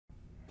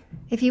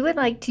If you would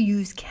like to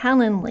use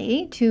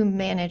Calendly to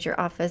manage your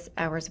office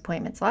hours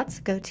appointment slots,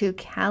 go to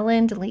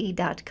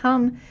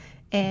calendly.com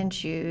and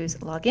choose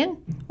login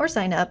or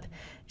sign up.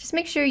 Just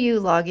make sure you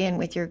log in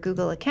with your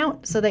Google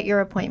account so that your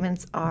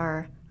appointments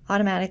are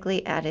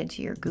automatically added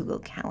to your Google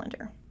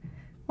Calendar.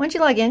 Once you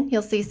log in,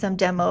 you'll see some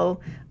demo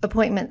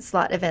appointment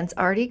slot events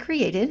already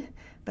created,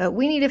 but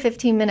we need a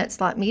 15-minute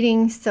slot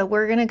meeting, so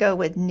we're going to go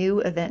with new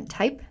event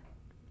type.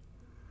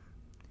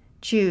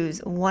 Choose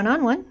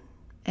one-on-one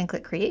and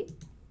click create.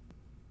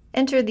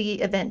 Enter the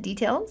event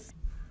details.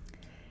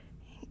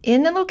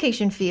 In the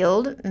location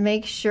field,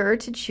 make sure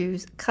to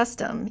choose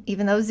custom.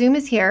 Even though Zoom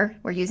is here,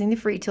 we're using the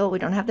free tool, we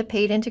don't have the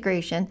paid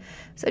integration,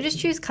 so just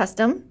choose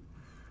custom.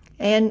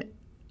 And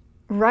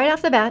right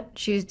off the bat,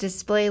 choose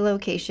display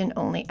location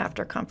only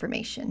after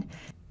confirmation.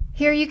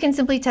 Here you can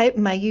simply type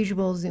my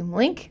usual Zoom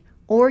link,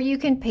 or you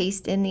can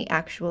paste in the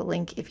actual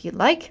link if you'd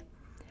like.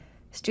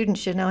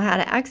 Students should know how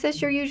to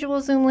access your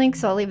usual Zoom link,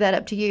 so I'll leave that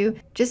up to you.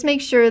 Just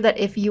make sure that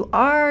if you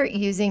are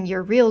using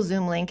your real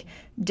Zoom link,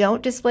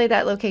 don't display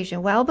that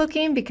location while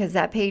booking, because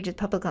that page is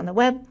public on the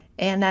web,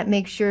 and that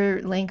makes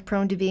your link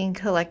prone to being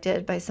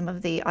collected by some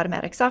of the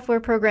automatic software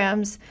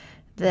programs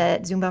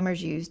that Zoom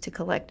bombers use to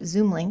collect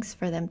Zoom links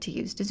for them to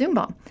use to Zoom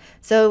bomb.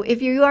 So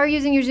if you are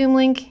using your Zoom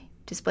link,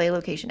 display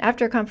location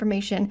after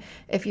confirmation.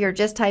 If you're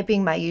just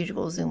typing my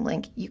usual Zoom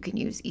link, you can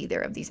use either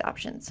of these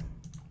options.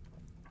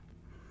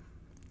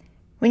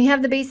 When you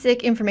have the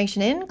basic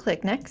information in,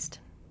 click Next.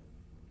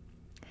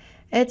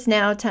 It's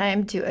now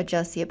time to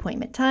adjust the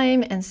appointment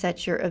time and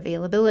set your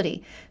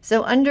availability.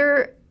 So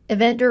under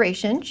event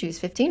duration, choose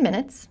 15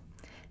 minutes,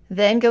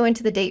 then go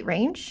into the date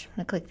range. I'm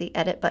going to click the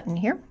Edit button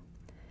here.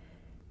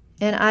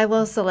 And I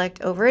will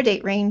select over a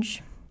date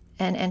range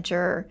and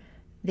enter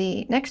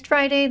the next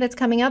Friday that's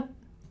coming up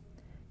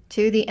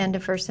to the end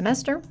of first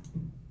semester.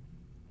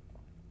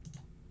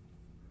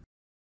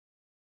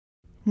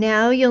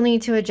 Now you'll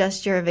need to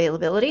adjust your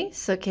availability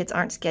so kids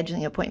aren't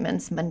scheduling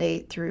appointments Monday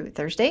through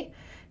Thursday.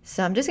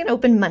 So I'm just going to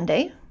open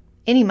Monday.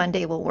 Any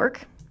Monday will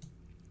work.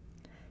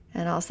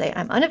 And I'll say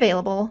I'm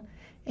unavailable.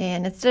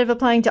 And instead of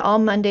applying to all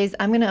Mondays,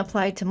 I'm going to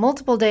apply to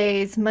multiple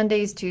days,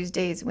 Mondays,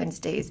 Tuesdays,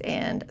 Wednesdays,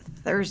 and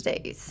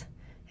Thursdays.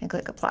 And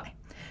click Apply.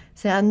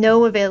 So now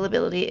no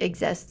availability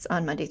exists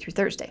on Monday through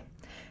Thursday.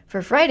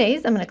 For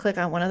Fridays, I'm going to click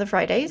on one of the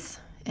Fridays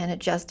and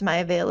adjust my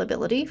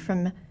availability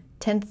from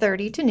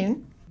 10:30 to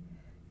noon.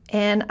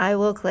 And I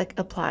will click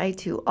Apply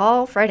to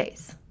all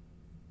Fridays.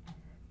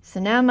 So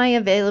now my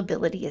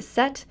availability is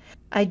set.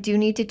 I do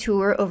need to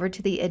tour over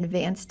to the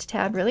Advanced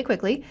tab really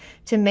quickly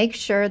to make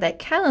sure that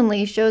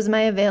Calendly shows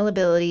my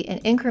availability in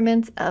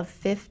increments of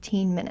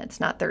 15 minutes,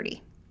 not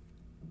 30.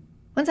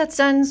 Once that's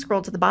done,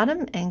 scroll to the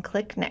bottom and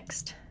click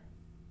Next.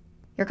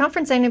 Your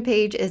conference sign-in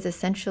page is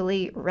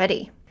essentially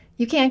ready.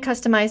 You can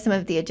customize some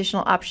of the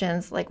additional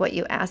options, like what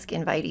you ask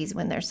invitees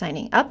when they're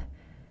signing up.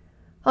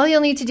 All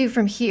you'll need to do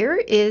from here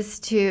is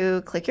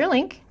to click your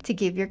link to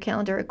give your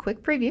calendar a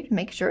quick preview to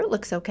make sure it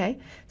looks okay.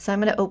 So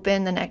I'm going to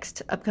open the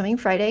next upcoming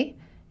Friday,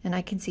 and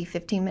I can see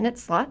 15-minute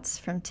slots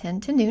from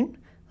 10 to noon.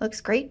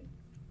 Looks great.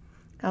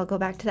 I'll go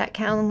back to that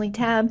Calendly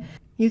tab.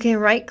 You can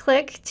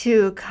right-click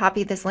to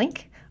copy this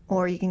link,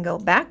 or you can go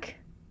back.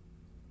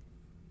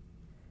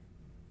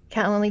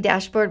 Calendly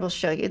dashboard will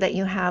show you that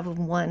you have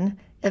one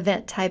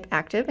event type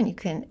active, and you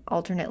can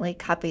alternately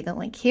copy the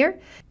link here.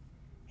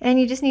 And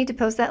you just need to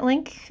post that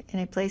link in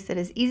a place that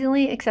is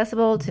easily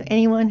accessible to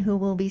anyone who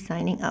will be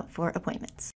signing up for appointments.